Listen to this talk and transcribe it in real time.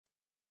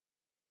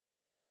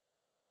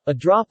A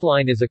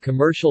dropline is a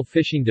commercial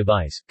fishing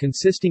device,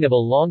 consisting of a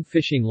long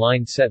fishing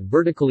line set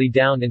vertically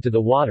down into the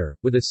water,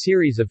 with a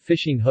series of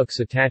fishing hooks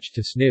attached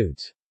to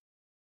snoods.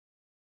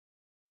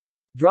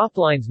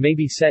 Droplines may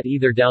be set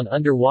either down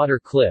underwater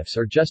cliffs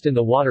or just in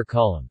the water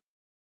column.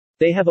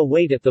 They have a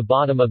weight at the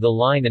bottom of the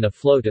line and a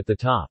float at the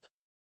top.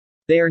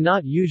 They are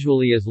not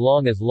usually as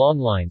long as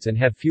longlines and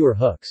have fewer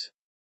hooks.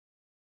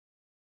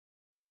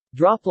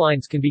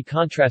 Droplines can be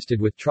contrasted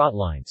with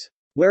trotlines.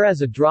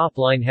 Whereas a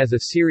dropline has a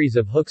series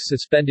of hooks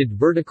suspended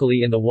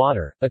vertically in the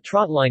water, a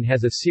trotline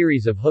has a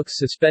series of hooks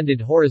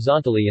suspended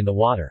horizontally in the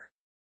water.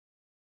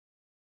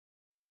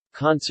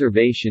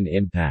 Conservation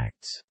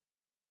impacts.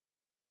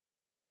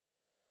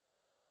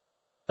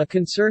 A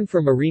concern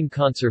for marine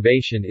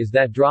conservation is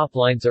that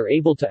droplines are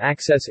able to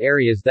access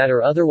areas that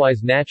are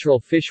otherwise natural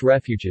fish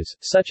refuges,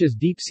 such as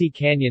deep-sea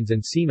canyons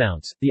and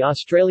seamounts. The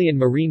Australian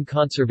Marine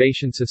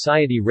Conservation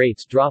Society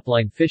rates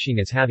dropline fishing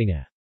as having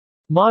a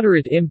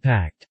moderate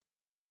impact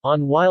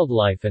on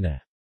wildlife and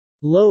a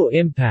low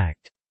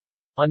impact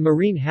on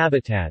marine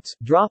habitats.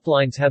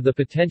 Droplines have the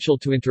potential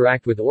to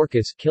interact with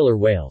orcas, killer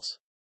whales.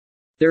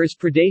 There is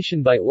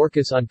predation by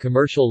orcas on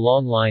commercial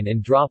longline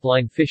and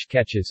dropline fish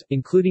catches,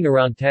 including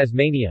around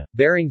Tasmania,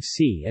 Bering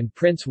Sea and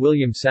Prince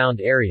William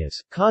Sound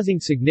areas, causing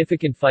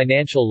significant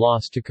financial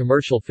loss to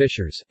commercial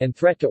fishers, and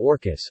threat to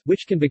orcas,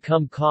 which can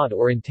become caught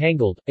or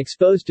entangled,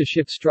 exposed to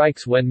ship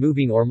strikes when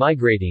moving or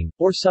migrating,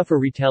 or suffer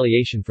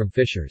retaliation from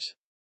fishers.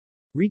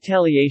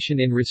 Retaliation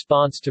in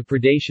response to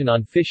predation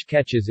on fish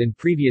catches in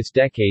previous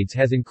decades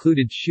has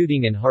included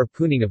shooting and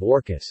harpooning of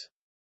orcas.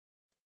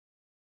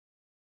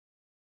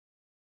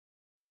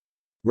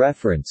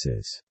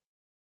 References.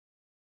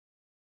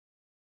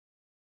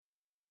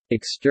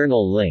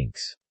 External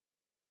links.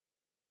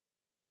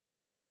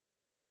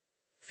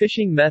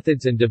 Fishing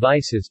methods and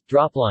devices,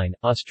 Dropline,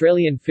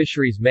 Australian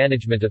Fisheries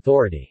Management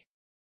Authority.